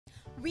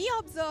We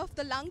observed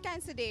the Lung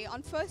Cancer Day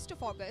on 1st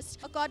of August,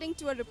 according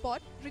to a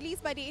report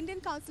released by the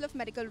Indian Council of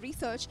Medical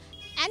Research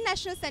and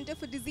National Center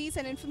for Disease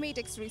and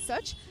Informatics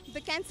Research. The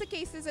cancer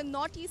cases in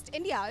Northeast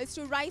India is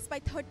to rise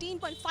by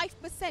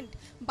 13.5%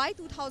 by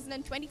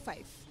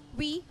 2025.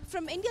 We,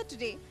 from India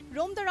Today,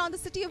 roamed around the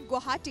city of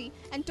Guwahati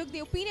and took the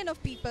opinion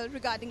of people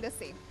regarding the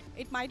same.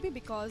 It might be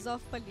because of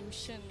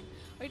pollution,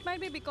 or it might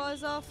be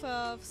because of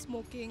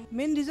smoking.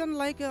 Main reason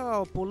like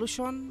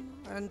pollution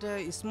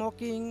and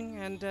smoking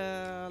and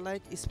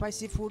like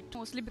spicy food.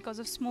 Mostly because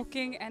of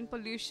smoking and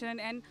pollution,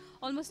 and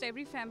almost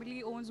every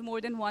family owns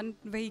more than one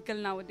vehicle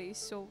nowadays.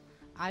 So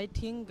I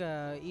think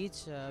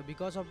it's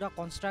because of the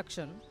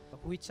construction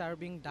which are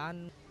being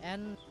done,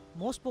 and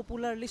most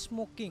popularly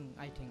smoking,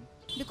 I think.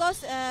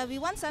 Because we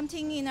want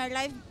something in our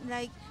life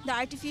like the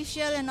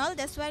artificial and all,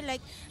 that's why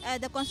like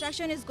the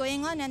construction is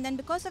going on, and then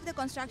because of the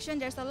construction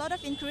there's a lot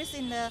of increase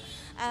in the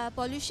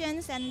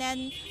pollutions, and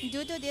then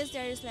due to this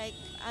there is like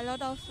a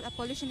lot of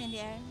pollution in the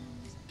air.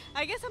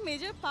 I guess a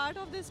major part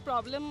of this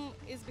problem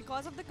is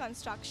because of the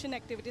construction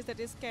activities that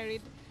is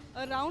carried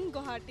around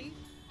Guwahati.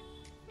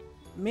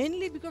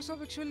 Mainly because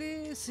of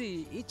actually,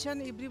 see, each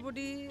and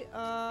everybody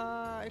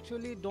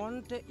actually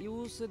don't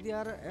use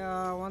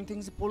their one thing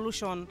is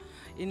pollution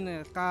in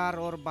a car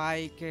or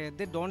bike.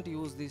 They don't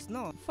use this,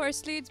 no.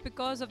 firstly, it's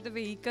because of the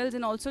vehicles,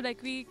 and also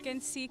like we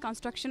can see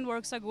construction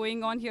works are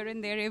going on here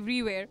and there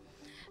everywhere,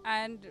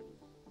 and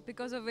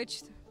because of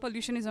which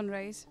pollution is on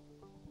rise.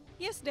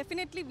 Yes,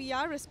 definitely we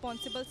are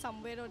responsible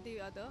somewhere or the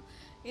other,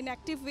 in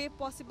active way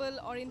possible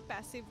or in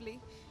passively.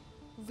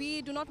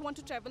 We do not want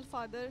to travel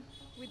further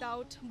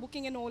without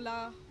booking an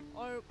Ola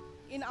or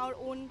in our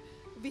own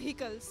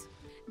vehicles.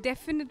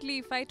 Definitely,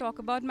 if I talk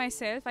about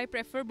myself, I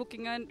prefer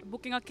booking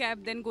a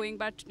cab than going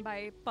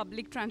by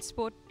public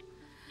transport.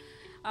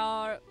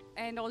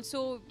 And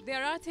also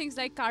there are things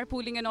like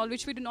carpooling and all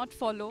which we do not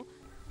follow.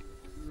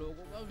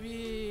 लोगों का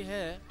भी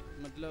है,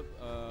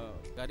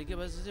 मतलब गाड़ी के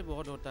वजह से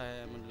बहुत होता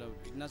है, मतलब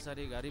इतना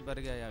सारी गाड़ी बढ़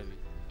गया है अभी,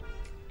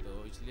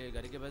 तो इसलिए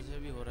गाड़ी के वजह से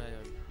भी हो रहा है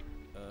अभी.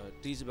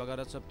 Trees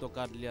वगैरह सब तो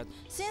काट लिया.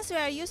 Since we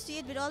are used to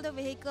it with all the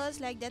vehicles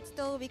like that,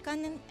 so we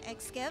can't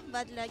escape,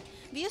 but like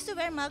we used to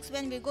wear masks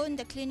when we go in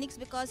the clinics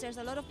because there's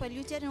a lot of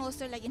polluted and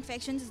also like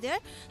infections there.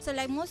 So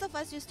like most of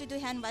us used to do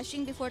hand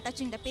washing before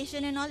touching the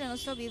patient and all, and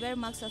also we wear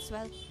masks as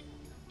well.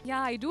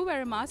 Yeah, I do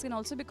wear a mask, and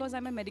also because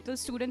I'm a medical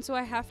student, so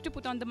I have to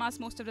put on the mask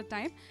most of the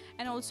time,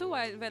 and also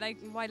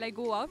while I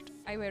go out,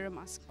 I wear a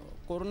mask.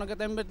 Corona के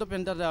time पे तो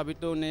पहनता था, अभी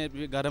तो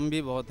नहीं, गर्म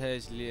भी बहुत है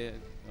इसलिए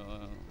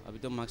अभी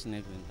तो मास्क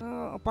नहीं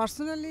पहनता.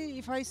 Personally,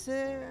 if I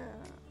say,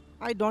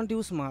 I don't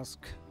use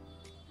mask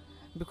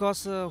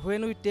because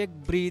when we take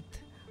breath,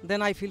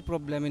 then I feel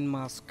problem in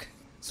mask,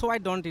 so I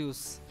don't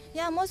use.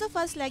 Yeah, most of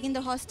us like in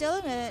the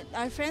hostel,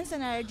 our friends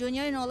and our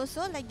junior and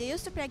also like they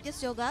used to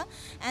practice yoga,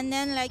 and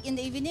then like in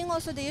the evening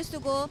also they used to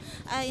go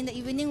in the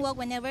evening walk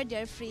whenever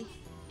they're free.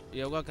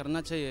 Yoga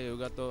करना चाहिए,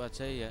 योगा तो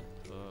अच्छा ही है.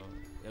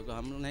 योगा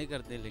हम लोग नहीं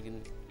करते,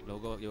 लेकिन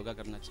लोगों को योगा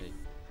करना चाहिए.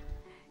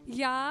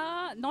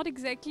 Yeah, not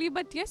exactly,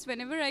 but yes,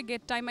 whenever I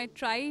get time, I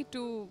try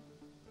to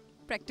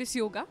practice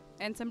yoga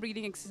and some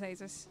breathing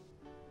exercises.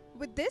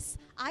 With this,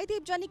 I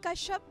Devjani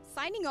Kashyap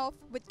signing off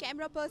with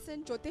camera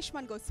person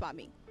Jyotishman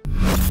Goswami.